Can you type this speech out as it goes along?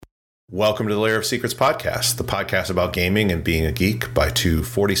Welcome to the Lair of Secrets podcast, the podcast about gaming and being a geek by two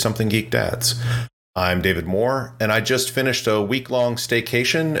 40-something geek dads. I'm David Moore, and I just finished a week-long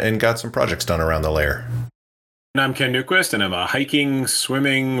staycation and got some projects done around the lair. And I'm Ken Newquist, and I'm a hiking,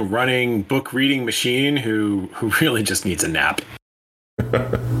 swimming, running, book-reading machine who really just needs a nap.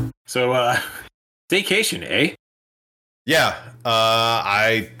 So, staycation, eh? Yeah,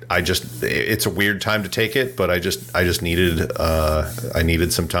 it's a weird time to take it, but I just needed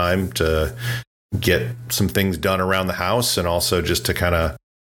some time to get some things done around the house, and also just to kind of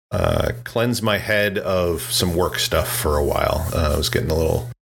cleanse my head of some work stuff for a while. I was getting a little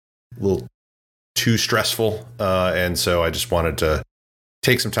too stressful, and so I just wanted to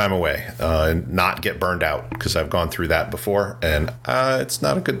take some time away and not get burned out, because I've gone through that before, and it's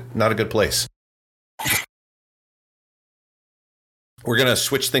not a good place. We're going to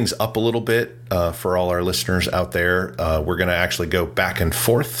switch things up a little bit for all our listeners out there. We're going to actually go back and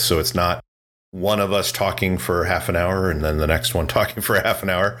forth, so it's not one of us talking for half an hour and then the next one talking for half an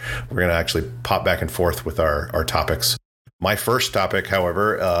hour. We're going to actually pop back and forth with our topics. My first topic,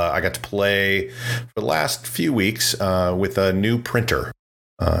 however, I got to play for the last few weeks with a new printer.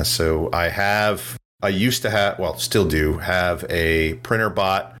 So I used to have, well, still do have a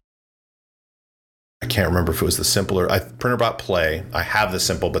PrinterBot. I can't remember if it was the simple or PrinterBot Play. I have the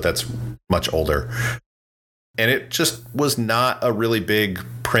simple, but that's much older. And it just was not a really big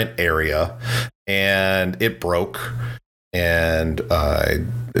print area, and it broke. And,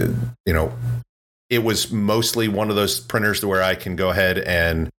 it was mostly one of those printers where I can go ahead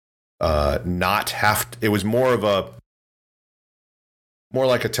and not have to, it was more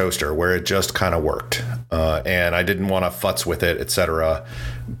like a toaster where it just kind of worked. And I didn't want to futz with it, etc.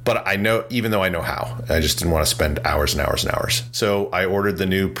 But I know, even though I know how, I just didn't want to spend hours and hours and hours. So I ordered the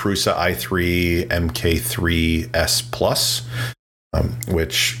new Prusa i3 MK3S Plus,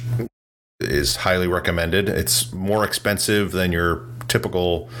 which is highly recommended. It's more expensive than your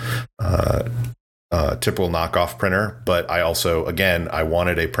typical knockoff printer, but I also, again, I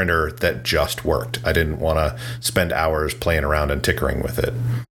wanted a printer that just worked. I didn't want to spend hours playing around and tinkering with it.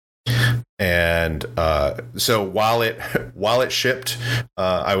 And so while it shipped,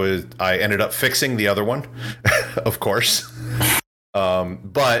 I ended up fixing the other one, of course.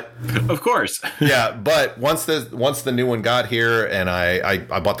 But of course, yeah. But once the new one got here, and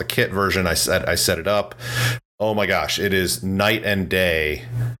I bought the kit version, I set it up. Oh my gosh, it is night and day.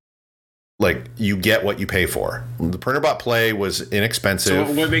 Like, you get what you pay for. The PrinterBot Play was inexpensive.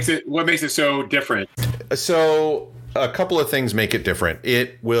 So what makes it so different? So a couple of things make it different.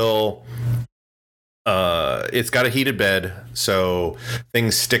 It will, it's got a heated bed, so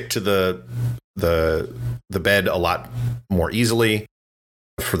things stick to the bed a lot more easily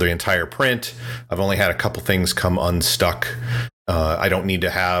for the entire print. I've only had a couple things come unstuck. I don't need to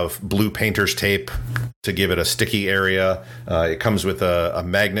have blue painter's tape to give it a sticky area. It comes with a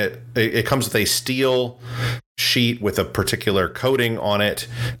magnet. It comes with a steel sheet with a particular coating on it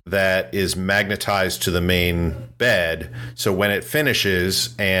that is magnetized to the main bed. So when it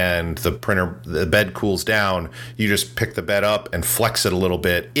finishes and the bed cools down, you just pick the bed up and flex it a little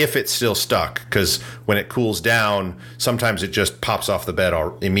bit if it's still stuck, because when it cools down, sometimes it just pops off the bed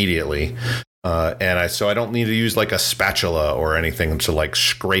immediately. So I don't need to use like a spatula or anything to like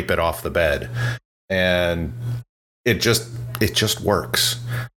scrape it off the bed, and it just works.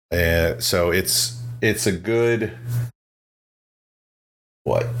 So it's a good,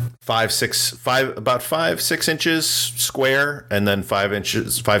 what, 5-6 inches square, and then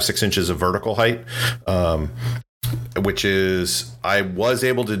 5-6 inches of vertical height, which is, I was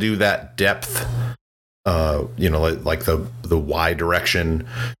able to do that depth, like the Y direction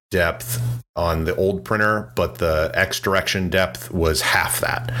depth on the old printer, but the X direction depth was half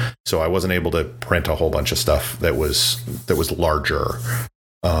that. So I wasn't able to print a whole bunch of stuff that was larger.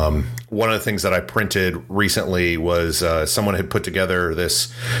 One of the things that I printed recently was someone had put together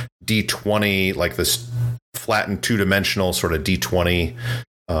this D20, like this flattened two-dimensional sort of D20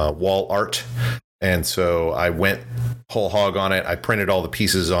 wall art. And so I went whole hog on it. I printed all the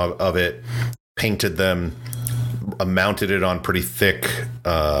pieces of it, painted them, mounted it on pretty thick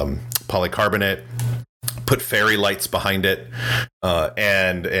polycarbonate, put fairy lights behind it,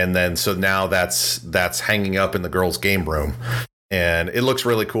 and then so now that's hanging up in the girls' game room, and it looks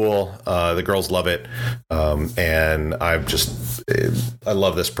really cool. The girls love it, and I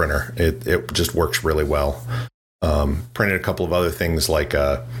love this printer. It just works really well. Printed a couple of other things, like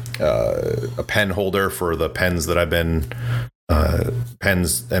a pen holder for the pens that I've been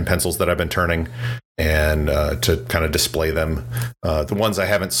pens and pencils that I've been turning, and to kind of display them. The ones I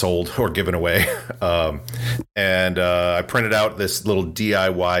haven't sold or given away. And I printed out this little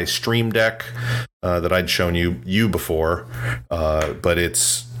DIY Stream Deck that I'd shown you before, but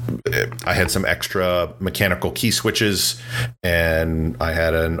I had some extra mechanical key switches, and I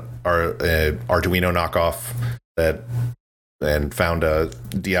had an Arduino knockoff and found a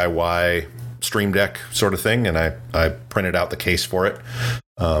DIY Stream Deck sort of thing, and I printed out the case for it.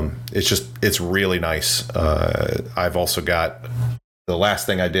 It's really nice. I've also got the last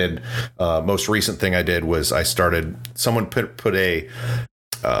thing I did, most recent thing I did was someone put a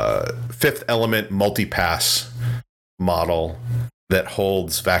Fifth Element multipass model that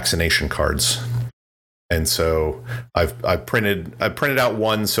holds vaccination cards. And so I printed out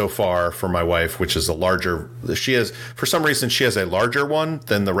one so far for my wife, which is a larger. For some reason she has a larger one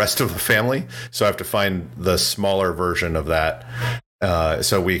than the rest of the family, so I have to find the smaller version of that.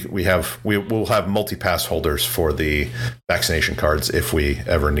 So we'll have multi-pass holders for the vaccination cards if we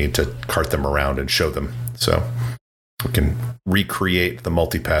ever need to cart them around and show them. So we can recreate the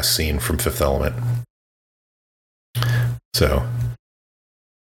multi-pass scene from Fifth Element. So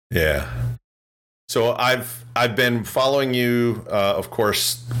yeah. So I've been following you. Of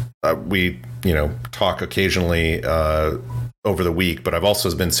course, we talk occasionally over the week, but I've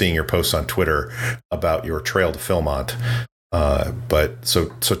also been seeing your posts on Twitter about your Trail to Philmont. But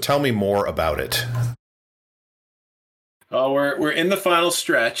tell me more about it. We're in the final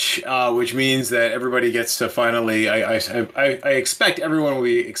stretch, which means that everybody gets to finally. I expect everyone will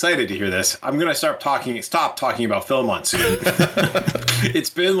be excited to hear this. I'm gonna stop talking about Philmont soon.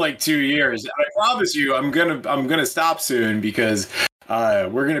 It's been like 2 years. I promise you, I'm gonna stop soon because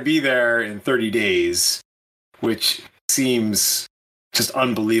we're gonna be there in 30 days, which seems just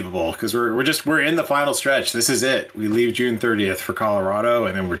unbelievable because we're in the final stretch. This is it. We leave June 30th for Colorado,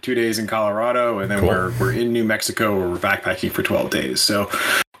 and then we're 2 days in Colorado, and then cool. we're in New Mexico where we're backpacking for 12 days. So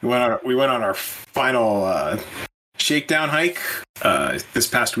we went on our final shakedown hike this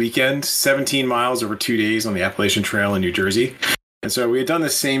past weekend, 17 miles over 2 days on the Appalachian Trail in New Jersey. And so we had done the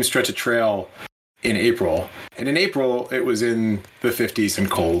same stretch of trail in April, and in April it was in the 50s and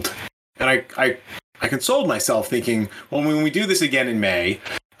cold. And I consoled myself thinking, well, when we do this again in May,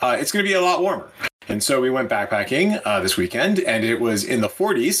 it's going to be a lot warmer. And so we went backpacking this weekend, and it was in the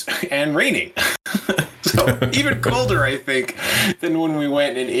 40s and raining. So even colder, I think, than when we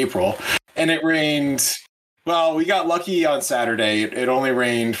went in April. And it rained. Well, we got lucky on Saturday. It only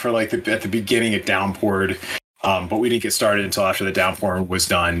rained for at the beginning it downpoured. But we didn't get started until after the downpour was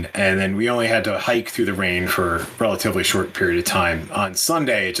done. And then we only had to hike through the rain for a relatively short period of time. On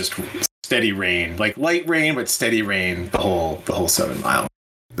Sunday, it just steady rain, like light rain, but steady rain the whole 7 miles.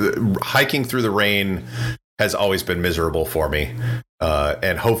 Hiking through the rain has always been miserable for me.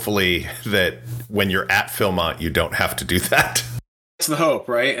 And hopefully that when you're at Philmont, you don't have to do that. That's the hope,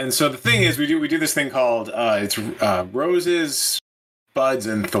 right? And so the thing is, we do this thing called it's roses, buds,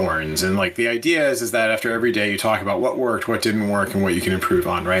 and thorns. And the idea is that after every day you talk about what worked, what didn't work, and what you can improve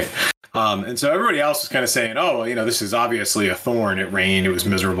on, right? And so everybody else was kind of saying, oh, this is obviously a thorn. It rained. It was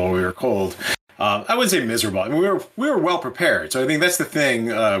miserable. We were cold. I wouldn't say miserable. I mean, we were well prepared. So I think that's the thing.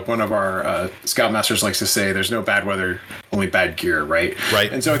 One of our Scoutmasters likes to say, there's no bad weather, only bad gear, right?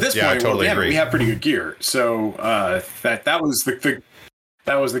 Right. And so at this point, I totally agree. We have pretty good gear. So that was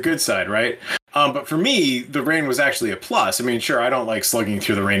the good side, right? But for me, the rain was actually a plus. I mean, sure, I don't like slugging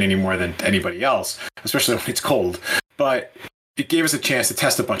through the rain any more than anybody else, especially when it's cold. But it gave us a chance to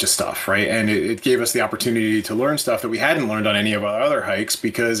test a bunch of stuff, right? And it gave us the opportunity to learn stuff that we hadn't learned on any of our other hikes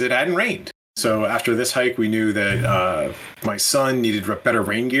because it hadn't rained. So after this hike, we knew that my son needed better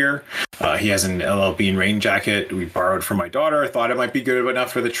rain gear. He has an LL Bean rain jacket we borrowed from my daughter. Thought it might be good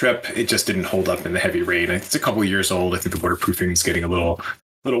enough for the trip. It just didn't hold up in the heavy rain. It's a couple of years old. I think the waterproofing is getting a little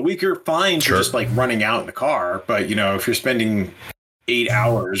weaker. Fine for just running out in the car. But, if you're spending 8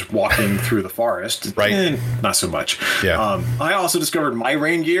 hours walking through the forest, right? Not so much. Yeah. I also discovered my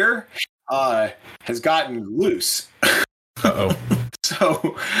rain gear has gotten loose. Uh-oh.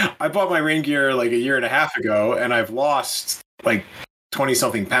 So I bought my rain gear a year and a half ago, and I've lost 20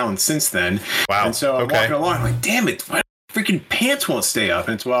 something pounds since then. Wow. And so I'm walking along, I'm like, damn it, my freaking pants won't stay up.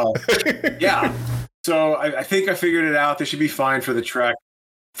 And it's yeah. So I think I figured it out. They should be fine for the trek.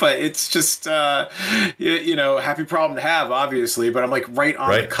 But it's just, happy problem to have, obviously. But I'm right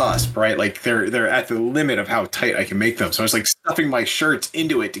on the cusp, right? They're at the limit of how tight I can make them. So I was stuffing my shirts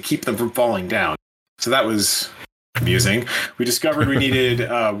into it to keep them from falling down. So that was amusing. We discovered we needed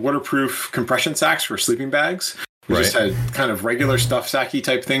waterproof compression sacks for sleeping bags. We just had kind of regular stuff sacky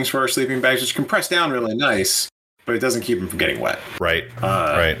type things for our sleeping bags, which compress down really nice, but it doesn't keep them from getting wet. Right.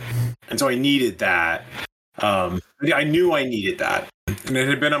 And so I needed that. I knew I needed that. And it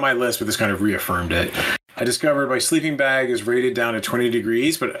had been on my list, but this kind of reaffirmed it. I discovered my sleeping bag is rated down to 20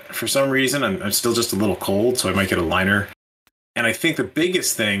 degrees, but for some reason I'm still just a little cold, so I might get a liner. And I think the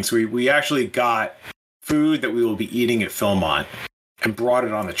biggest thing, so we actually got food that we will be eating at Philmont and brought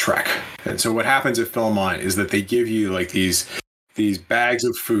it on the trek. And so what happens at Philmont is that they give you like these bags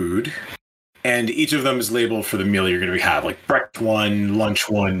of food, and each of them is labeled for the meal you're going to have, like breakfast one, lunch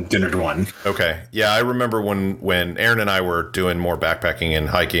one, dinner one. Okay. Yeah, I remember when Aaron and I were doing more backpacking and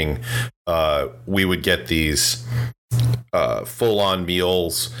hiking, we would get these full-on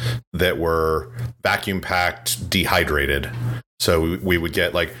meals that were vacuum packed, dehydrated. So we would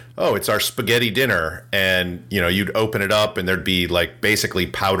get like, oh, it's our spaghetti dinner. And, you'd open it up and there'd be like basically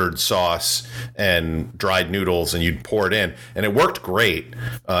powdered sauce and dried noodles, and you'd pour it in. And it worked great.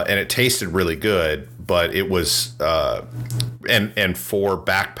 And it tasted really good. But it was and for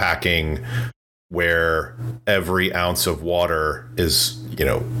backpacking where every ounce of water is,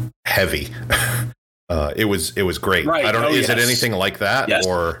 heavy. It was great. Right. I don't know. Is it anything like that? Yes.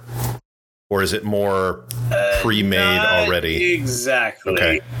 Or is it more pre-made already? Exactly.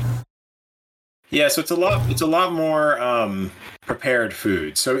 Okay. Yeah, so it's a lot more prepared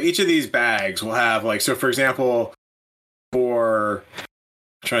food. So each of these bags will have for example, I'm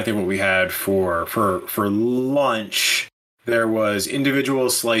trying to think what we had for lunch, there was individual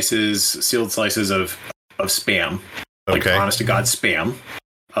slices, sealed slices of Spam. Okay. Honest to God Spam.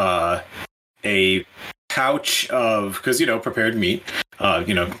 A pouch of, because prepared meat,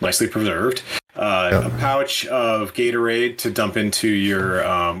 nicely preserved, a pouch of Gatorade to dump into your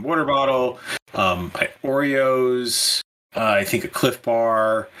water bottle, Oreos, I think a Cliff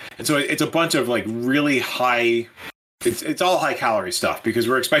Bar, and so it's a bunch of really high. It's all high calorie stuff because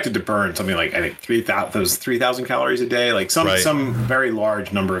we're expected to burn something like, I think 3,000 calories a day, some very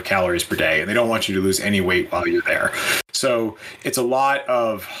large number of calories per day. And they don't want you to lose any weight while you're there. So it's a lot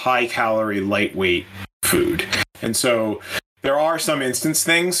of high calorie, lightweight food. And so there are some instance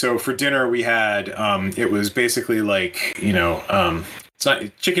things. So for dinner, we had, it was basically it's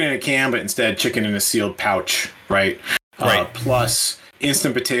not chicken in a can, but instead chicken in a sealed pouch, right? Plus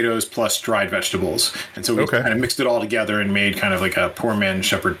instant potatoes plus dried vegetables. And so we kind of mixed it all together and made kind of like a poor man's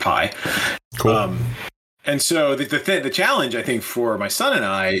shepherd pie. Cool. And so the challenge, I think, for my son and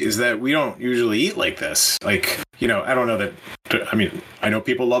I is that we don't usually eat like this. I don't know that. I know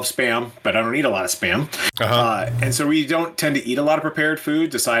people love Spam, but I don't eat a lot of Spam. And so we don't tend to eat a lot of prepared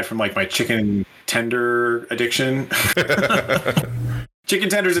foods aside from my chicken tender addiction. Chicken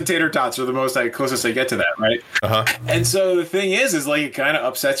tenders and tater tots are the closest I get to that, right? And so the thing is it kind of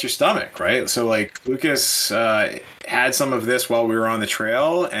upsets your stomach, right? So Lucas had some of this while we were on the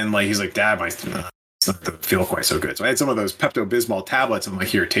trail, and he's like, Dad, my doesn't feel quite so good. So I had some of those Pepto-Bismol tablets. I'm like,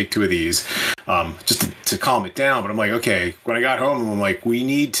 here, take 2 of these, just to calm it down. But I'm like, okay. When I got home, I'm like, we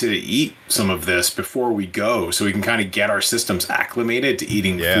need to eat some of this before we go, so we can kind of get our systems acclimated to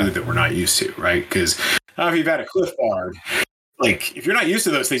eating food that we're not used to, right? Because if you've had a Cliff Bar, if you're not used to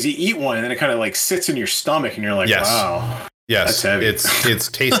those things, you eat one and then it kind of sits in your stomach and you're like, wow. Yes. That's heavy. It's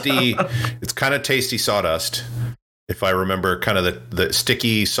tasty. It's kind of tasty sawdust, if I remember, kind of the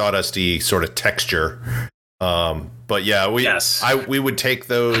sticky sawdusty sort of texture. But yeah, we would take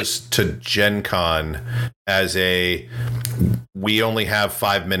those to Gen Con as we only have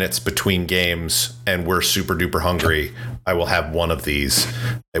 5 minutes between games and we're super duper hungry. I will have one of these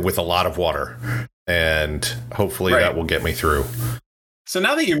with a lot of water, and hopefully that will get me through. So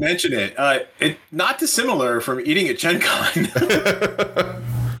now that you mention it, it's not dissimilar from eating at Gen Con.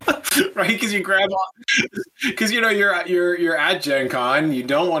 Right, because you grab on, because you're at Gen Con, you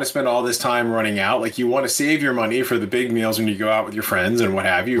don't want to spend all this time running out. You want to save your money for the big meals when you go out with your friends and what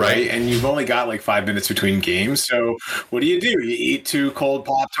have you, right? And you've only got 5 minutes between games. So what do? You eat 2 cold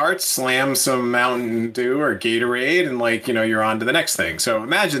Pop-Tarts, slam some Mountain Dew or Gatorade, and you're on to the next thing. So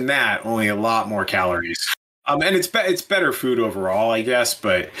imagine that, only a lot more calories. And it's better food overall, I guess,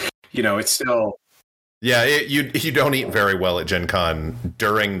 but it's still. Yeah, you don't eat very well at Gen Con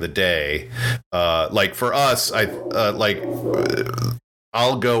during the day. For us,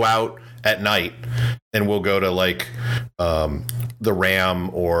 I'll go out at night and we'll go to the Ram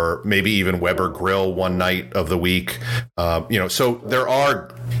or maybe even Weber Grill one night of the week. So there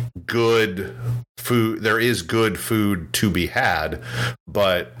are good food. There is good food to be had,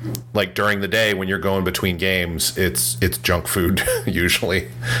 but during the day when you're going between games, it's junk food usually,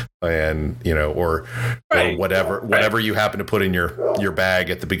 and or whatever you happen to put in your bag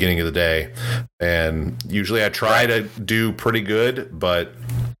at the beginning of the day. And usually I try to do pretty good, but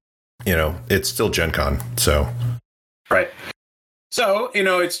it's still Gen Con, so right. So,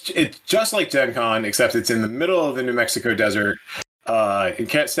 it's just like Gen Con, except it's in the middle of the New Mexico desert.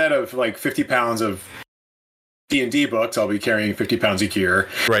 Instead of like 50 pounds of D&D books, I'll be carrying 50 pounds of gear.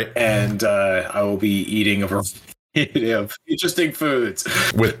 Right. And I will be eating a variety of interesting foods.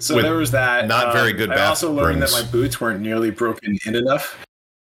 There was that. Not very good I also learned bathrooms. that my boots weren't nearly broken in enough.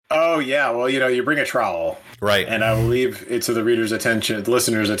 Oh, yeah. Well, you bring a trowel. Right. And I will leave it to the reader's attention, the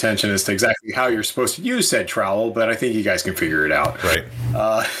listener's attention as to exactly how you're supposed to use said trowel, but I think you guys can figure it out. Right.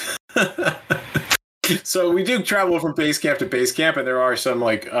 So we do travel from base camp to base camp, and there are some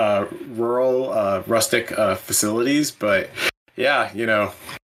like rural, rustic facilities, but yeah, you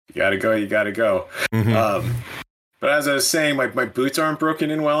gotta go. Mm-hmm. But as I was saying, my boots aren't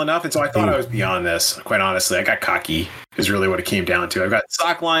broken in well enough, and so I thought I was beyond this. Quite honestly, I got cocky is really what it came down to. I've got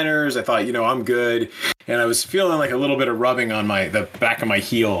sock liners. I thought, I'm good, and I was feeling like a little bit of rubbing on the back of my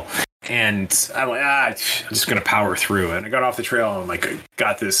heel, and I'm like, I'm just gonna power through. And I got off the trail, and I'm like,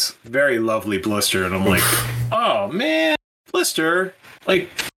 got this very lovely blister, and I'm like, oh man, blister,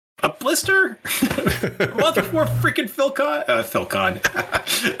 like. A blister? A month before freaking PhilCon? PhilCon.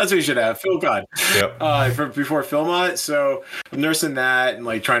 That's what you should have. PhilCon. Yep. Before Philmont. So I'm nursing that and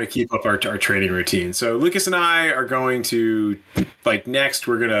like trying to keep up our training routine. So Lucas and I are going to, like, next,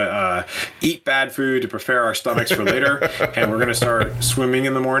 we're going to eat bad food to prepare our stomachs for later. And we're going to start swimming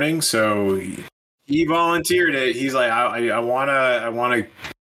in the morning. So he volunteered it. He's like, I want to.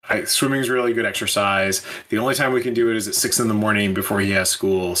 Swimming is really good exercise. The only time we can do it is at 6 a.m. before he has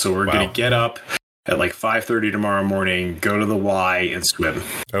school. So we're going to get up at like 5:30 tomorrow morning, go to the Y and swim.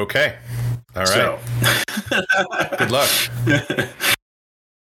 Okay. All right. So. Good luck.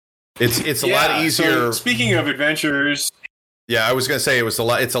 It's a lot easier. So speaking of adventures. Yeah, I was going to say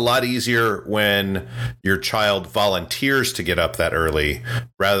it's a lot easier when your child volunteers to get up that early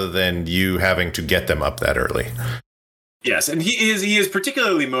rather than you having to get them up that early. Yes, and he is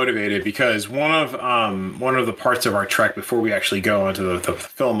particularly motivated because one of the parts of our trek before we actually go onto the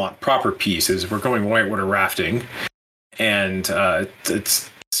Philmont proper piece is we're going whitewater rafting, and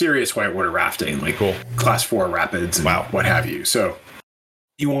it's serious whitewater rafting, like class 4 rapids and what have you. So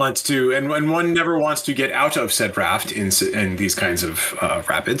he wants to, and one never wants to get out of said raft in these kinds of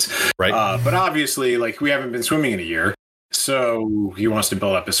rapids, right? But obviously, like, we haven't been swimming in a year, so he wants to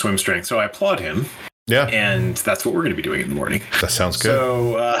build up his swim strength. So I applaud him. Yeah. And that's what we're going to be doing in the morning. That sounds good.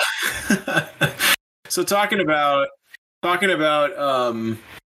 So, so talking about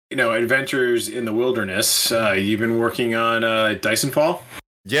adventures in the wilderness, you've been working on Dyson Fall?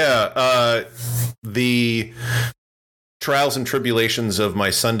 Yeah. The trials and tribulations of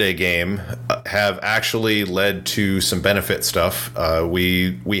my Sunday game have actually led to some benefit stuff.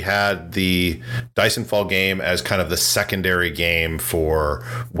 We had the Dyson Fall game as kind of the secondary game for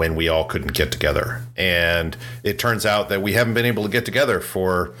when we all couldn't get together. And it turns out that we haven't been able to get together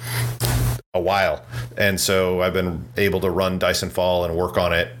for a while. And so I've been able to run Dyson Fall and work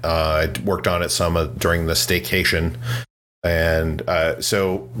on it. I worked on it some during the staycation. And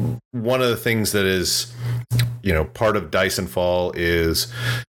so one of the things that is, part of Dyson Fall is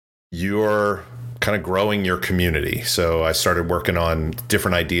you're kind of growing your community. So I started working on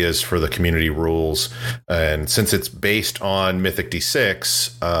different ideas for the community rules. And since it's based on Mythic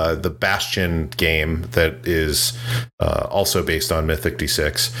D6, the Bastion game that is also based on Mythic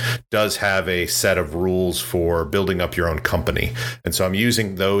D6 does have a set of rules for building up your own company. And so I'm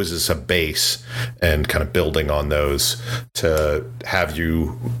using those as a base and kind of building on those to have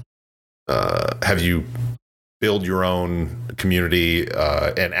you build your own community,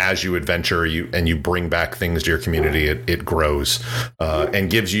 and as you adventure, you bring back things to your community, it grows and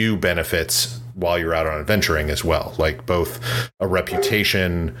gives you benefits while you're out on adventuring as well, like both a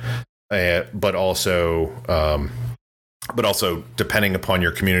reputation, but also depending upon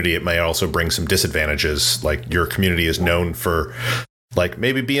your community, it may also bring some disadvantages. Like your community is known for like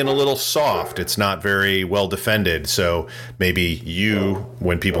maybe being a little soft. It's not very well defended. So maybe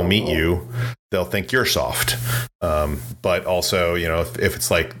when people meet you, they'll think you're soft. But also, if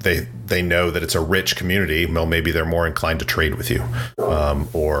it's like they know that it's a rich community, well, maybe they're more inclined to trade with you,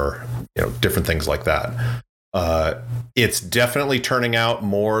 or different things like that. It's definitely turning out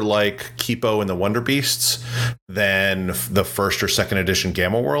more like Kipo and the Wonder Beasts than the first or second edition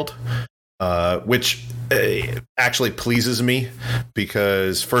Gamma World, which actually pleases me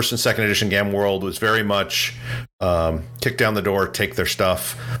because first and second edition Gamma World was very much kick down the door, take their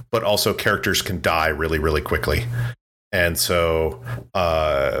stuff, but also characters can die really, really quickly. And so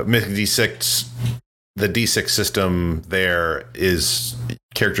Mythic D6, the D6 system there is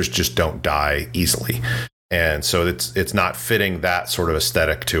characters just don't die easily. And so it's not fitting that sort of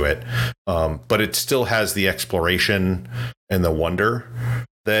aesthetic to it, but it still has the exploration and the wonder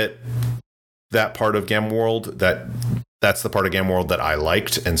that part of Gamma World, that's the part of Gamma World that I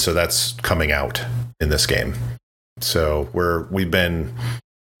liked, and so that's coming out in this game. So we've been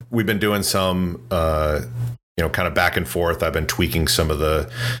doing some kind of back and forth. I've been tweaking some of the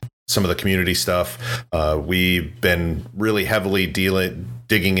community stuff. We've been really heavily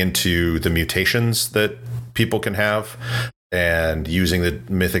digging into the mutations that people can have and using the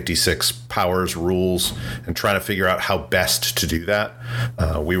Mythic D6 powers rules and trying to figure out how best to do that.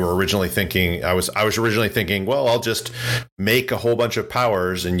 We were originally thinking, I was originally thinking, well, I'll just make a whole bunch of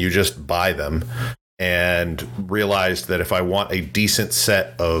powers and you just buy them, and realized that if I want a decent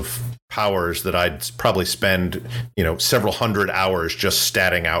set of powers, that I'd probably spend, several hundred hours just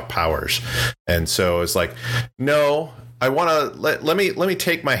statting out powers. And so it's like, no, I want to let me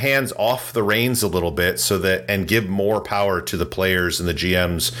take my hands off the reins a little bit and give more power to the players and the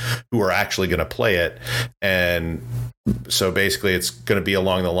GMs who are actually going to play it. And so basically it's going to be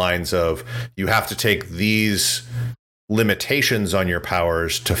along the lines of, you have to take these limitations on your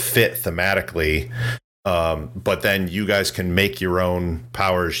powers to fit thematically. But then you guys can make your own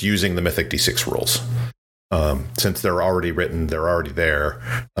powers using the Mythic D6 rules. Since they're already written, they're already there.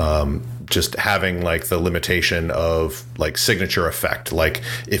 Just having like the limitation of like signature effect. Like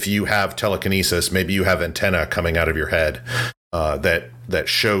if you have telekinesis, maybe you have antenna coming out of your head that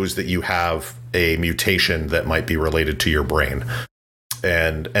shows that you have a mutation that might be related to your brain.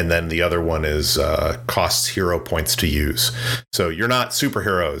 And then the other one is costs hero points to use. So you're not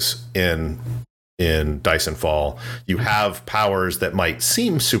superheroes in Dyson Fall. You have powers that might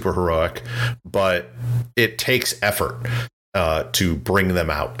seem super heroic, but it takes effort to bring them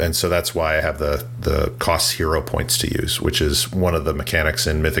out. And so that's why I have the cost hero points to use, which is one of the mechanics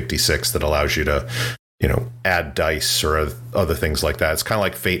in Mythic D6 that allows you to, add dice or other things like that. It's kind of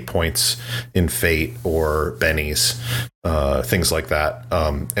like fate points in Fate or bennies, things like that.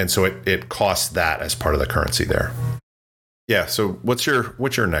 And so it costs that as part of the currency there. Yeah. So what's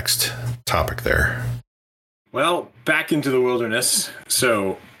your next topic there? Well, back into the wilderness.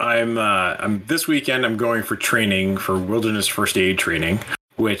 So I'm this weekend I'm going for training for wilderness first aid training,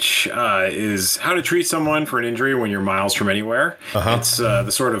 which is how to treat someone for an injury when you're miles from anywhere. Uh-huh. It's the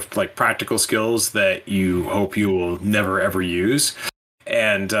sort of like practical skills that you hope you will never ever use,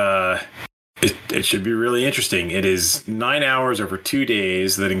 and it should be really interesting. It is 9 hours over 2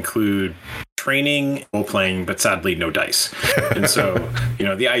 days that include training, role playing, but sadly no dice. And so,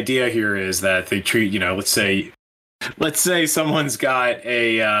 the idea here is that they treat, let's say someone's got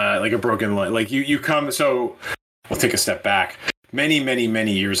a broken leg. Like you come. So we'll take a step back. Many, many,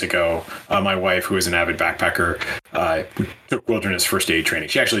 many years ago, my wife, who is an avid backpacker, took wilderness first aid training.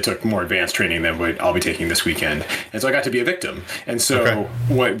 She actually took more advanced training than what I'll be taking this weekend. And so I got to be a victim. And so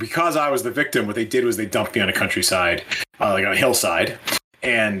because I was the victim, what they did was they dumped me on a countryside, like on a hillside.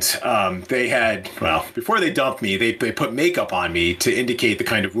 And they had, before they dumped me, they put makeup on me to indicate the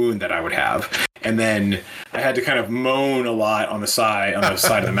kind of wound that I would have. And then I had to kind of moan a lot on the side of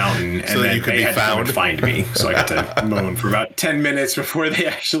the mountain. So and then you could they be had found. to come and find me. So I got to moan for about 10 minutes before they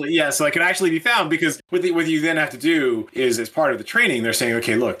actually, so I could actually be found. Because what you then have to do is, as part of the training, they're saying,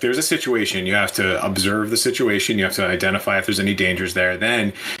 okay, look, there's a situation. You have to observe the situation. You have to identify if there's any dangers there.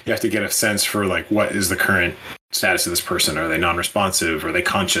 Then you have to get a sense for like, what is the current status of this person? Are they non-responsive? Are they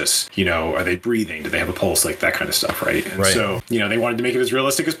conscious? Are they breathing? Do they have a pulse? Like that kind of stuff, right? And so, they wanted to make it as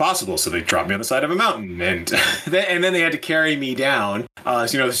realistic as possible. So they dropped me on the side of a mountain, and then they had to carry me down.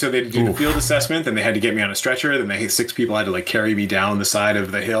 So they did the field assessment, then they had to get me on a stretcher. Then 6 people had to like carry me down the side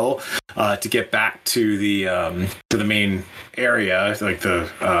of the hill to get back to the main area, like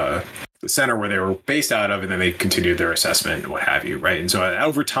the center where they were based out of, and then they continued their assessment and what have you, right? And so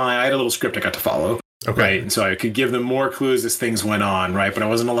over time, I had a little script I got to follow. Okay. Right. And so I could give them more clues as things went on, right? But I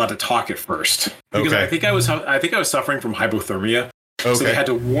wasn't allowed to talk at first because I think I was suffering from hypothermia. Okay. So they had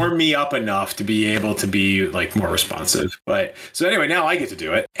to warm me up enough to be able to be like more responsive. But so anyway, now I get to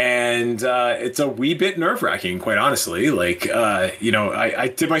do it. And it's a wee bit nerve wracking, quite honestly. Like, I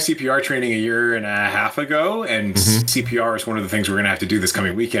did my CPR training 1.5 years ago, and CPR is one of the things we're going to have to do this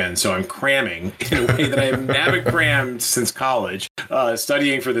coming weekend. So I'm cramming in a way that I haven't crammed since college,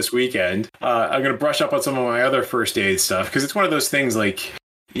 studying for this weekend. I'm going to brush up on some of my other first aid stuff because it's one of those things like,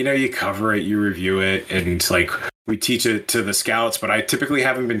 you cover it, you review it, and like we teach it to the scouts, but I typically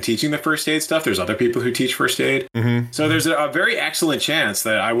haven't been teaching the first aid stuff. There's other people who teach first aid. Mm-hmm. So there's a very excellent chance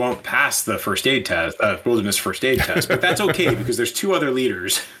that I won't pass the first aid test, wilderness first aid test, but that's okay because there's 2 other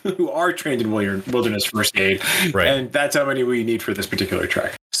leaders who are trained in wilderness first aid. Right. And that's how many we need for this particular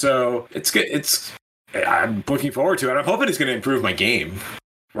trek. So it's good. I'm looking forward to it. I'm hoping it's going to improve my game,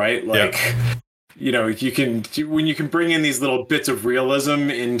 right? Like, you know, when you can bring in these little bits of realism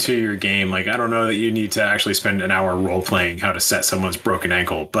into your game, like, I don't know that you need to actually spend an hour role playing how to set someone's broken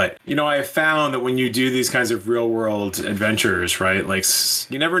ankle. But, you know, I have found that when you do these kinds of real world adventures, right, like,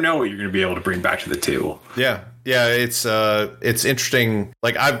 you never know what you're going to be able to bring back to the table. Yeah. Yeah, it's interesting.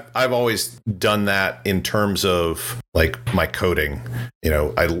 Like I've always done that in terms of like my coding. You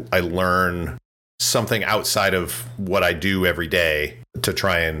know, I learn something outside of what I do every day to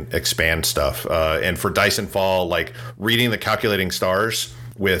try and expand stuff. And for Dyson Fall, like reading the calculating stars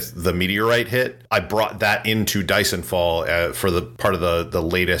with the meteorite hit, I brought that into Dyson Fall for the part of the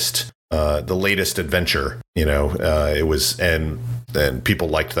latest adventure. You know, it was and people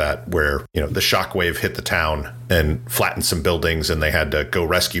liked that, where, you know, the shockwave hit the town and flattened some buildings and they had to go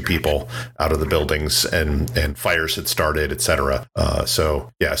rescue people out of the buildings, and fires had started, etc. So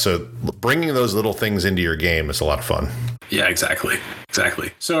bringing those little things into your game is a lot of fun. Yeah, exactly.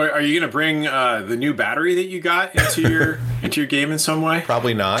 So are you going to bring the new battery that you got into your game in some way?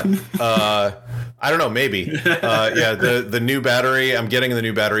 Probably not. I don't know, maybe. The new battery, I'm getting the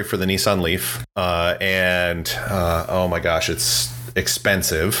new battery for the Nissan Leaf. Oh my gosh, it's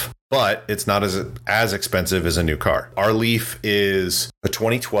expensive, but it's not as expensive as a new car. Our Leaf is a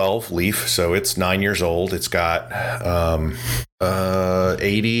 2012 Leaf, so it's 9 years old. It's got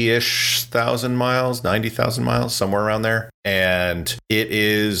 80-ish thousand miles, 90,000 miles, somewhere around there. And it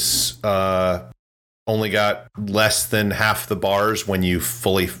is only got less than half the bars when you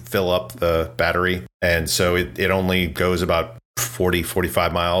fully fill up the battery. And so it only goes about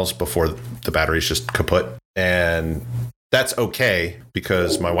 45 miles before the battery's just kaput. And that's okay,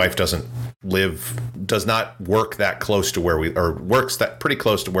 because my wife does not work that close to works that pretty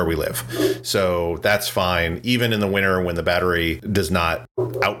close to where we live. So that's fine. Even in the winter when the battery does not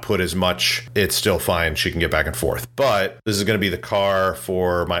output as much, it's still fine. She can get back and forth. But this is going to be the car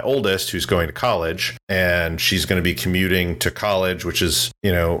for my oldest, who's going to college, and she's going to be commuting to college, which is,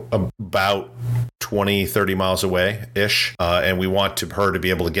 you know, about 20-30 miles away ish. And we want her to be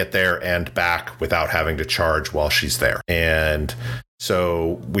able to get there and back without having to charge while she's there. And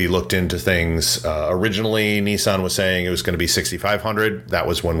so we looked into things. Originally, Nissan was saying it was going to be $6,500. That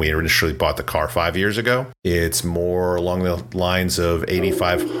was when we initially bought the car 5 years ago. It's more along the lines of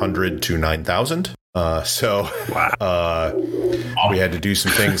 $8,500 to $9,000. We had to do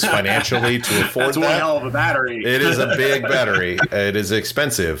some things financially to afford That's that. one hell of a battery. It is a big battery. It is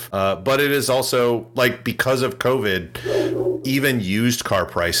expensive, but it is also, like, because of COVID, even used car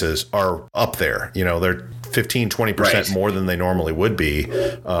prices are up there. You know, they're 15-20% more than they normally would be,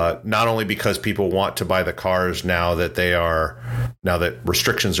 not only because people want to buy the cars now that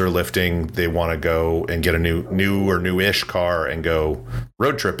restrictions are lifting, they want to go and get a new or newish car and go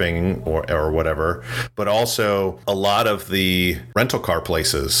road tripping or whatever, but also a lot of the rental car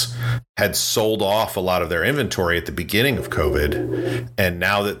places had sold off a lot of their inventory at the beginning of COVID, and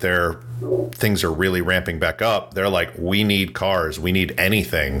now that things are really ramping back up, they're like, we need cars, we need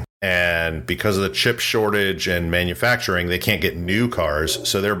anything. And because of the chip shortage and manufacturing, they can't get new cars,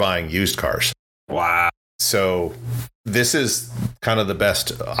 so they're buying used cars. Wow. So this is kind of the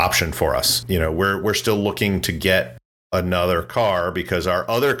best option for us. You know, we're still looking to get another car because our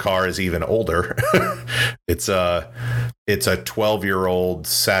other car is even older. It's a 12-year-old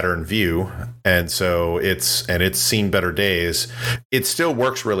Saturn Vue, and so it's seen better days. It still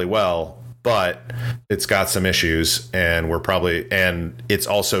works really well, but it's got some issues, and it's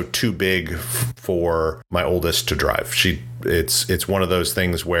also too big for my oldest to drive. It's one of those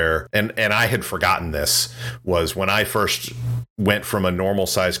things where, and I had forgotten this, was when I first went from a normal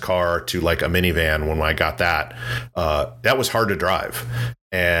size car to like a minivan. When I got that was hard to drive.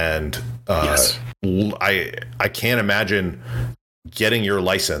 And yes. I can't imagine getting your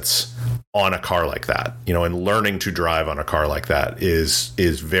license on a car like that, you know, and learning to drive on a car like that is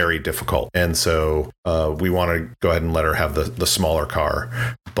very difficult. And so we want to go ahead and let her have the smaller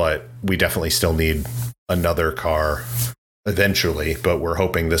car, but we definitely still need another car eventually, but we're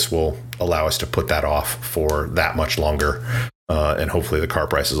hoping this will allow us to put that off for that much longer. And hopefully the car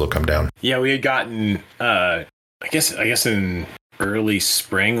prices will come down. Yeah, we had gotten, I guess in early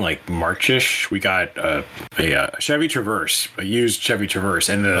spring, like Marchish, we got a Chevy Traverse, a used Chevy Traverse,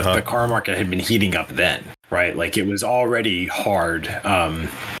 and the car market had been heating up then, right? Like it was already hard.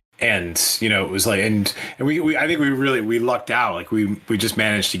 And you know, it was like, and we I think we lucked out. Like we just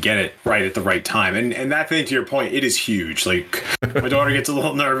managed to get it right at the right time. And that thing, to your point, it is huge. Like my daughter gets a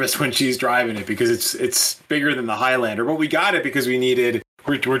little nervous when she's driving it because it's bigger than the Highlander. But we got it because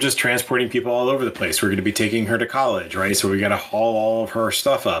we're just transporting people all over the place. We're going to be taking her to college, right? So we got to haul all of her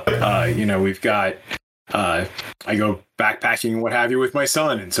stuff up. You know, we've got I go backpacking and what have you with my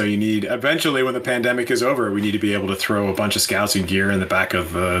son. And so you need, eventually when the pandemic is over, we need to be able to throw a bunch of scouts and gear in the back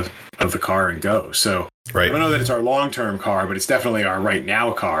of the car and go. So right. I don't know that it's our long-term car, but it's definitely our right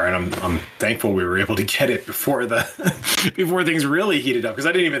now car. And I'm thankful we were able to get it before before things really heated up. Cause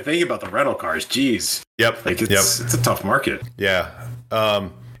I didn't even think about the rental cars. Jeez. Yep. Like it's a tough market. Yeah.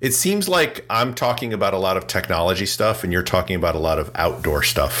 It seems like I'm talking about a lot of technology stuff and you're talking about a lot of outdoor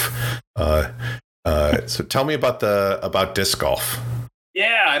stuff. So tell me about disc golf.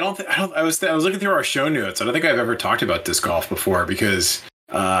 Yeah, I was looking through our show notes. I don't think I've ever talked about disc golf before because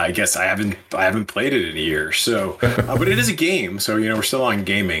I guess I haven't played it in a year. So, but it is a game. So, we're still on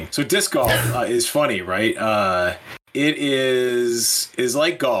gaming. So disc golf is funny, right? It is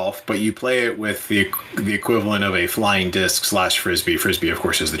like golf, but you play it with the equivalent of a flying disc / frisbee. Frisbee, of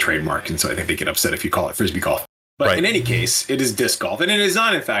course, is the trademark. And so I think they get upset if you call it frisbee golf. But right. In any case, it is disc golf. And it is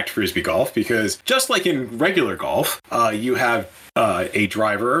not, in fact, frisbee golf, because just like in regular golf, you have a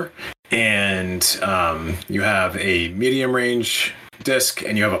driver and you have a medium range disc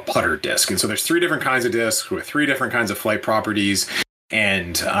and you have a putter disc. And so there's 3 different kinds of discs with 3 different kinds of flight properties.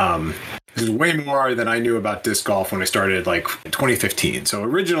 And this is way more than I knew about disc golf when I started like in 2015. So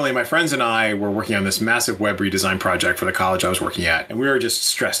originally my friends and I were working on this massive web redesign project for the college I was working at. And we were just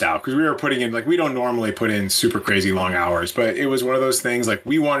stressed out because we were putting in, like, we don't normally put in super crazy long hours, but it was one of those things like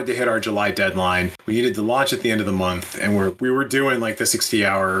we wanted to hit our July deadline. We needed to launch at the end of the month. And we were doing like the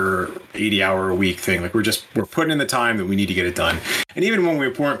 60-hour, 80-hour a week thing. Like we're putting in the time that we need to get it done. And even when we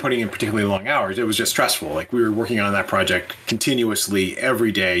weren't putting in particularly long hours, it was just stressful. Like we were working on that project continuously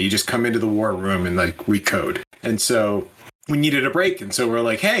every day. You just come into the war room and like recode. And so we needed a break. And so we're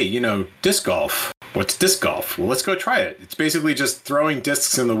like, hey, disc golf. What's disc golf? Well, let's go try it. It's basically just throwing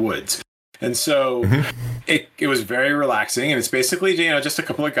discs in the woods. And so it was very relaxing. And it's basically, just a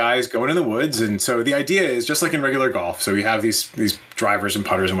couple of guys going in the woods. And so the idea is just like in regular golf. So we have these drivers and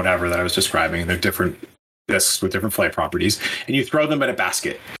putters and whatever that I was describing. They're different discs with different flight properties. And you throw them at a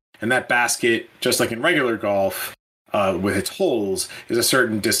basket. And that basket, just like in regular golf, with its holes, is a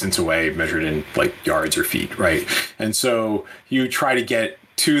certain distance away, measured in like yards or feet, right? And so you try to get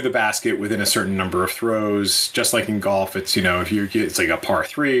to the basket within a certain number of throws. Just like in golf, it's it's like a par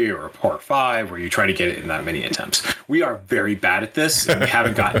 3 or a par 5 where you try to get it in that many attempts. We are very bad at this, and we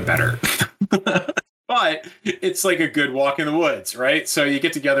haven't gotten better. But it's like a good walk in the woods, right? So you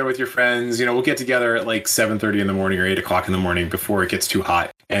get together with your friends. We'll get together at like 7:30 in the morning or 8 o'clock in the morning before it gets too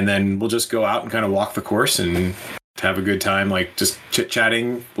hot, and then we'll just go out and kind of walk the course and have a good time, like just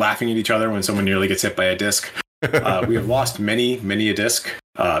chit-chatting, laughing at each other when someone nearly gets hit by a disc. We have lost many a disc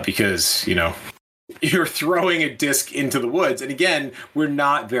because, you're throwing a disc into the woods. And again, we're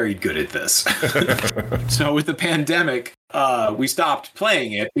not very good at this. So with the pandemic, we stopped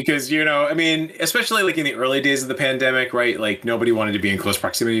playing it because, especially like in the early days of the pandemic, right? Like nobody wanted to be in close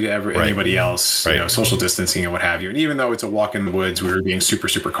proximity to anybody else, right. Social distancing and what have you. And even though it's a walk in the woods, we were being super,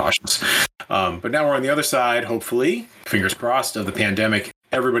 super cautious. But now we're on the other side, hopefully, fingers crossed, of the pandemic.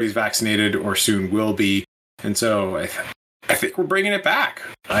 Everybody's vaccinated or soon will be. And so I think we're bringing it back.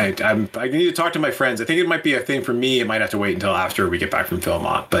 I need to talk to my friends. I think it might be a thing for me. It might have to wait until after we get back from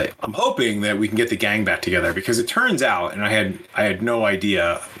Philmont, but I'm hoping that we can get the gang back together, because it turns out, and I had no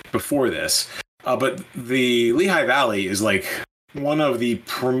idea before this, but the Lehigh Valley is like one of the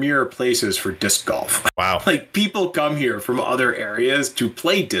premier places for disc golf. Wow. Like people come here from other areas to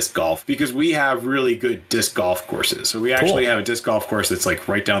play disc golf because we have really good disc golf courses. So we actually have a disc golf course that's like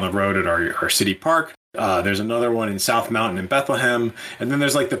right down the road at our city park. There's another one in South Mountain in Bethlehem. And then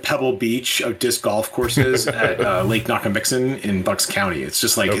there's like the Pebble Beach of disc golf courses at Lake Nakamixon in Bucks County. It's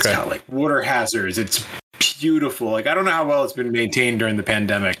just like, It's got like water hazards. It's beautiful. Like, I don't know how well it's been maintained during the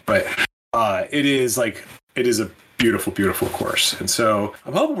pandemic, but it is a beautiful, beautiful course. And so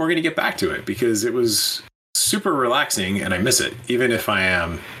I'm hoping we're going to get back to it because it was super relaxing and I miss it, even if I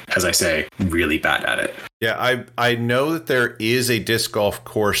am, as I say, really bad at it. Yeah, I know that there is a disc golf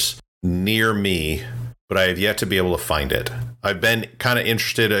course near me, but I have yet to be able to find it. I've been kind of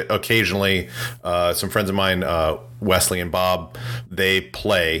interested occasionally. Some friends of mine, Wesley and Bob, they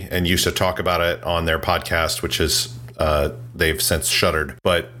play and used to talk about it on their podcast, which is they've since shuttered.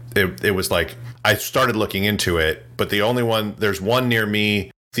 But it was like, I started looking into it, but there's one near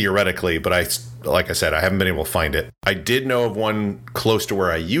me theoretically, but like I said, I haven't been able to find it. I did know of one close to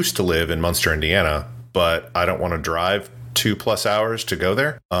where I used to live in Munster, Indiana, but I don't want to drive 2+ hours to go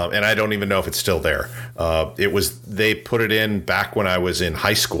there. And I don't even know if it's still there. They put it in back when I was in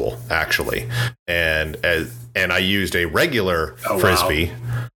high school, actually. And I used a regular Frisbee.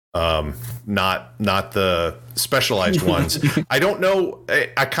 Wow. not the specialized ones. I don't know.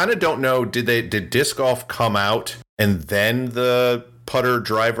 I kind of don't know. Did disc golf come out and then the putter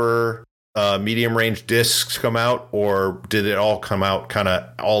driver medium range discs come out, or did it all come out kind of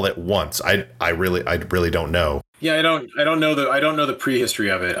all at once? I really don't know. Yeah, I don't know the prehistory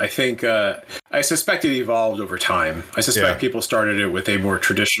of it. I think I suspect it evolved over time. I suspect people started it with a more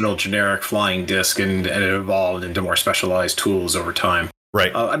traditional generic flying disc, and it evolved into more specialized tools over time.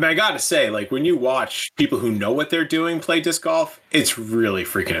 Right. I mean, I got to say, like, when you watch people who know what they're doing play disc golf, it's really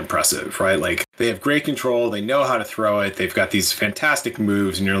freaking impressive, right? Like, they have great control. They know how to throw it. They've got these fantastic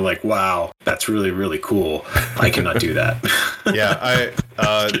moves, and you're like, wow, that's really, really cool. I cannot do that. Yeah.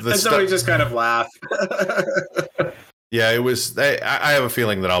 And so we just kind of laugh. Yeah, it was. I have a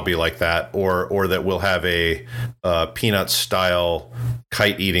feeling that I'll be like that, or that we'll have a peanut style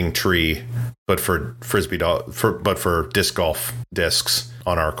kite eating tree, but for but for disc golf discs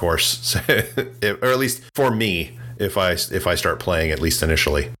on our course, or at least for me. If I start playing, at least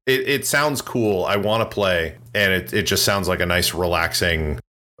initially, it sounds cool. I want to play, and it just sounds like a nice, relaxing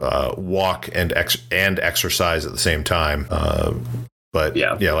walk and exercise at the same time. But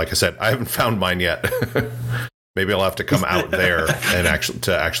yeah, like I said, I haven't found mine yet. Maybe I'll have to come out there and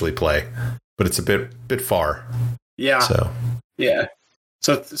actually play, but it's a bit far. Yeah. So yeah.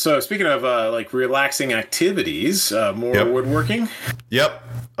 So speaking of like relaxing activities, more woodworking. Yep.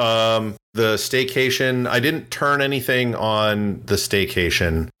 The staycation, I didn't turn anything on the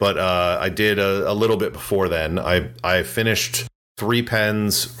staycation, but I did a little bit before then. I finished 3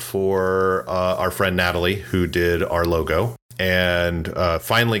 pens for our friend Natalie, who did our logo, and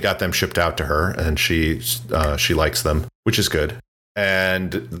finally got them shipped out to her, and she likes them, which is good.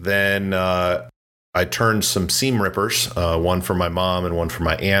 And then I turned some seam rippers, one for my mom and one for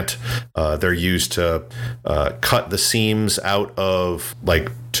my aunt. They're used to cut the seams out of, like,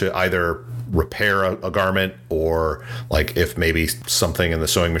 to either repair a garment, or like if maybe something in the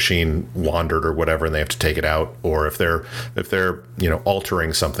sewing machine wandered or whatever and they have to take it out, or if they're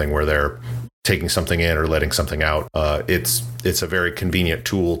altering something where they're taking something in or letting something out. It's a very convenient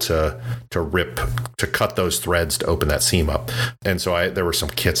tool to cut those threads to open that seam up. And so there were some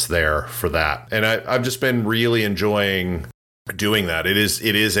kits there for that. And I've just been really enjoying doing that. It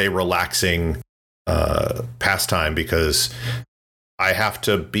is a relaxing pastime, because I have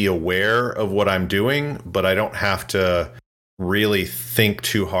to be aware of what I'm doing, but I don't have to really think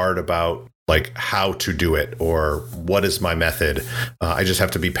too hard about like how to do it or what is my method. I just have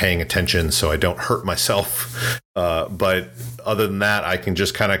to be paying attention so I don't hurt myself. But other than that, I can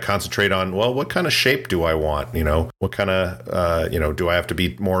just kind of concentrate on, well, what kind of shape do I want? What kind of, do I have to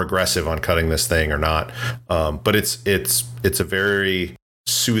be more aggressive on cutting this thing or not? But it's a very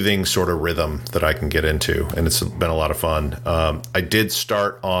soothing sort of rhythm that I can get into, and it's been a lot of fun. I did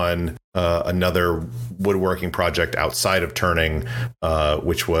start on another woodworking project outside of turning,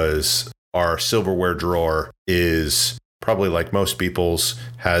 which was our silverware drawer. Is probably, like most people's,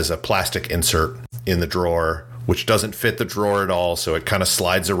 has a plastic insert in the drawer, which doesn't fit the drawer at all. So it kind of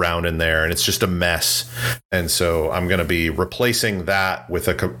slides around in there, and it's just a mess. And so I'm going to be replacing that with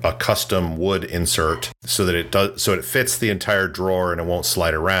a custom wood insert so that it fits the entire drawer and it won't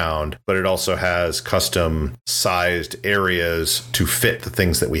slide around, but it also has custom sized areas to fit the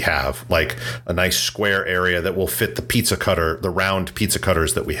things that we have, like a nice square area that will fit the round pizza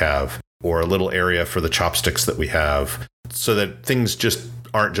cutters that we have, or a little area for the chopsticks that we have, so that things just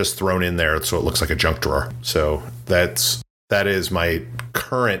aren't just thrown in there so it looks like a junk drawer. So that is my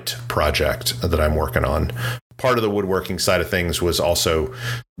current project that I'm working on. Part of the woodworking side of things was also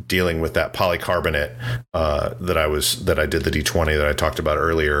dealing with that polycarbonate that I did the D20 that I talked about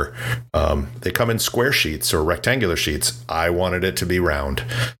earlier. They come in square sheets or rectangular sheets. I wanted it to be round,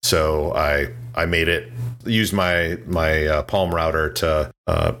 so I made it, used my palm router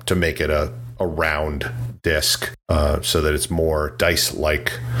to make it a round disc, so that it's more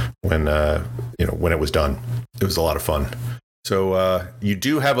dice-like when it was done. It was a lot of fun. So you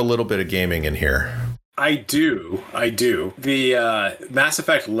do have a little bit of gaming in here. I do. The Mass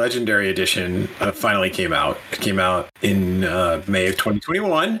Effect Legendary Edition finally came out. It came out in May of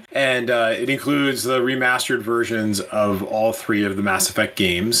 2021, and it includes the remastered versions of all 3 of the Mass Effect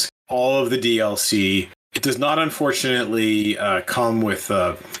games, all of the DLC. It does not, unfortunately, come with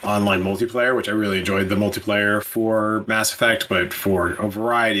online multiplayer, which I really enjoyed the multiplayer for Mass Effect, but for a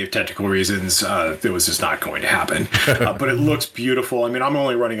variety of technical reasons, it was just not going to happen. But it looks beautiful. I mean, I'm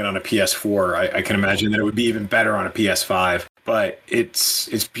only running it on a PS4. I can imagine that it would be even better on a PS5. But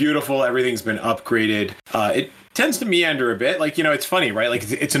it's beautiful. Everything's been upgraded. It tends to meander a bit. Like, it's funny, right?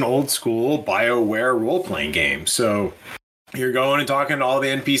 Like, it's an old school BioWare role-playing game. So You're going and talking to all the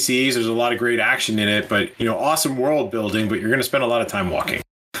NPCs. There's a lot of great action in it, but awesome world building. But you're going to spend a lot of time walking.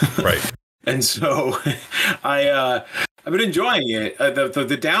 Right. And so, I've been enjoying it.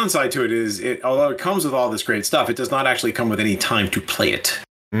 The downside to it is, although it comes with all this great stuff, it does not actually come with any time to play it.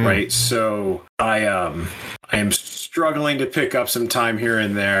 Right. So I am struggling to pick up some time here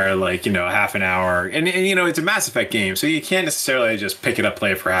and there, like, half an hour. And it's a Mass Effect game, so you can't necessarily just pick it up,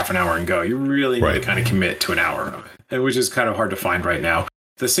 play it for half an hour and go. You really need to kind of commit to an hour of it, which is kind of hard to find right now.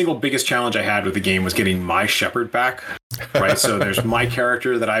 The single biggest challenge I had with the game was getting my Shepard back. Right. So there's my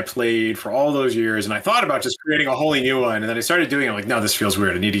character that I played for all those years. And I thought about just creating a wholly new one. And then I started doing it. I'm like, no, this feels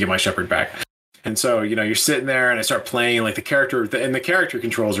weird. I need to get my Shepard back. And so, you're sitting there and I start playing like the character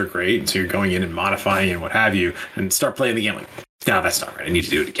controls are great. And so you're going in and modifying and what have you and start playing the game like, no, that's not right. I need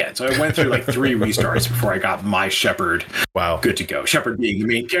to do it again. So I went through like 3 restarts before I got my Shepard. Wow. Good to go. Shepard being the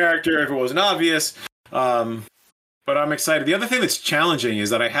main character, if it wasn't obvious. But I'm excited. The other thing that's challenging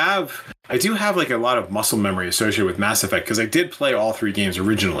is that I do have like a lot of muscle memory associated with Mass Effect because I did play all 3 games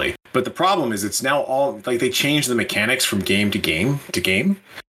originally. But the problem is it's now all like they changed the mechanics from game to game.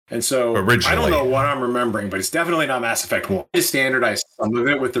 And so I don't know what I'm remembering, but it's definitely not Mass Effect 1. I standardized some of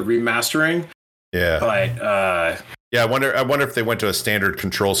it with the remastering. Yeah. But yeah, I wonder if they went to a standard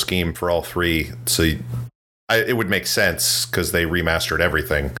control scheme for all 3. So it would make sense because they remastered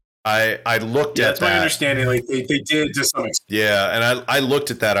everything. I looked at that. That's my understanding. Like they did to some extent. Yeah, and I looked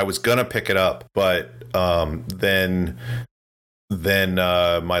at that. I was gonna pick it up, but then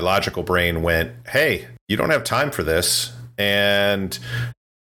my logical brain went, "Hey, you don't have time for this," and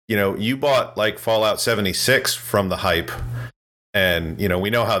you bought like Fallout 76 from the hype, and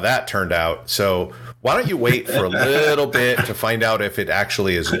we know how that turned out. So why don't you wait for a little bit to find out if it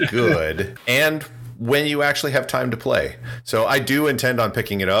actually is good and when you actually have time to play. So I do intend on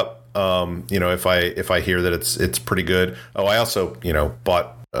picking it up. If I hear that it's pretty good. Oh, I also,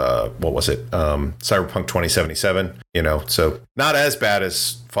 bought what was it? Cyberpunk 2077, so not as bad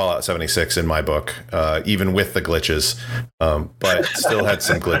as Fallout 76 in my book, even with the glitches. But still had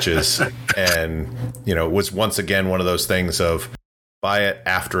some glitches, and it was once again one of those things of buy it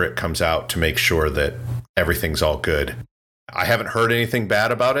after it comes out to make sure that everything's all good. I haven't heard anything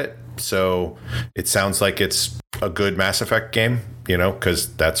bad about it, so it sounds like it's a good Mass Effect game,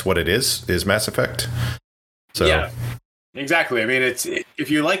 because that's what it is Mass Effect. So yeah, exactly. I mean,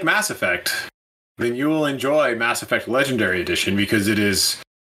 if you like Mass Effect, then you will enjoy Mass Effect Legendary Edition because it is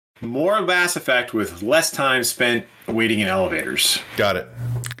more Mass Effect with less time spent waiting in elevators. Got it.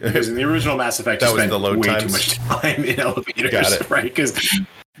 Because in the original Mass Effect, you spent way too much time in elevators. Got it. Right? Because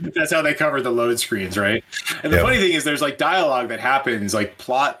that's how they covered the load screens, right? And the funny thing is there's like dialogue that happens, like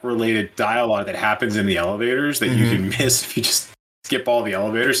plot-related dialogue that happens in the elevators that you can miss if you just skip all the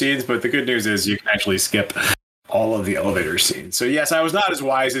elevator scenes. But the good news is you can actually skip all of the elevator scenes. So yes, I was not as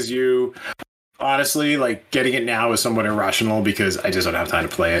wise as you. Honestly, like getting it now is somewhat irrational because I just don't have time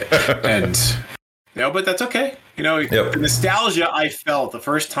to play it. And but that's okay. The nostalgia I felt the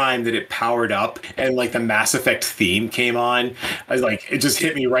first time that it powered up and like the Mass Effect theme came on, I was like, it just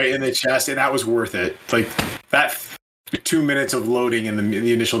hit me right in the chest, and that was worth it. Like that 2 minutes of loading and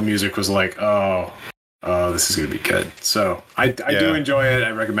the initial music was like, oh, this is gonna be good. So I do enjoy it.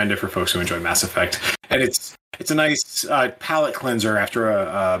 I recommend it for folks who enjoy Mass Effect, and it's a nice palate cleanser after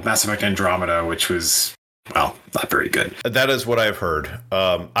a Mass Effect Andromeda, which was, well, not very good. That is what I've heard.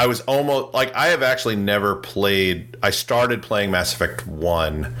 I was almost like, I have actually never played. I started playing Mass Effect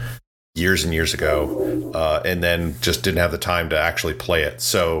 1 years and years ago, and then just didn't have the time to actually play it.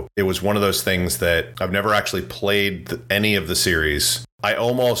 So it was one of those things that I've never actually played any of the series. I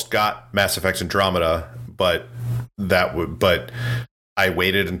almost got Mass Effect Andromeda, but I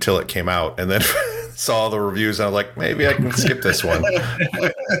waited until it came out and then saw the reviews and I was like, maybe I can skip this one.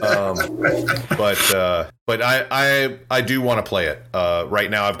 But I do want to play it. Right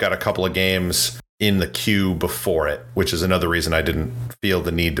now I've got a couple of games in the queue before it, which is another reason I didn't feel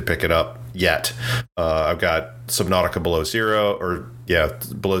the need to pick it up yet. I've got Subnautica Below Zero,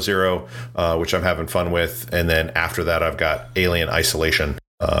 which I'm having fun with. And then after that, I've got Alien Isolation,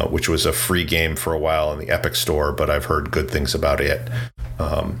 which was a free game for a while in the Epic Store, but I've heard good things about it.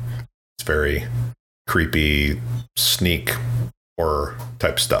 It's very creepy, sneak horror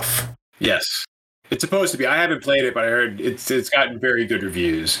type stuff. Yes. It's supposed to be. I haven't played it, but I heard it's gotten very good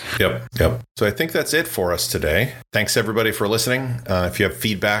reviews. Yep. So I think that's it for us today. Thanks, everybody, for listening. If you have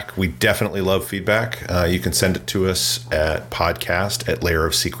feedback, we definitely love feedback. You can send it to us at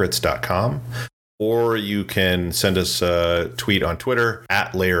podcast@layerofsecrets.com, or you can send us a tweet on Twitter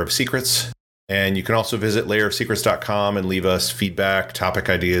 @layerofsecrets. And you can also visit layerofsecrets.com and leave us feedback, topic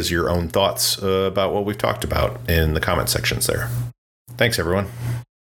ideas, your own thoughts about what we've talked about in the comment sections there. Thanks, everyone.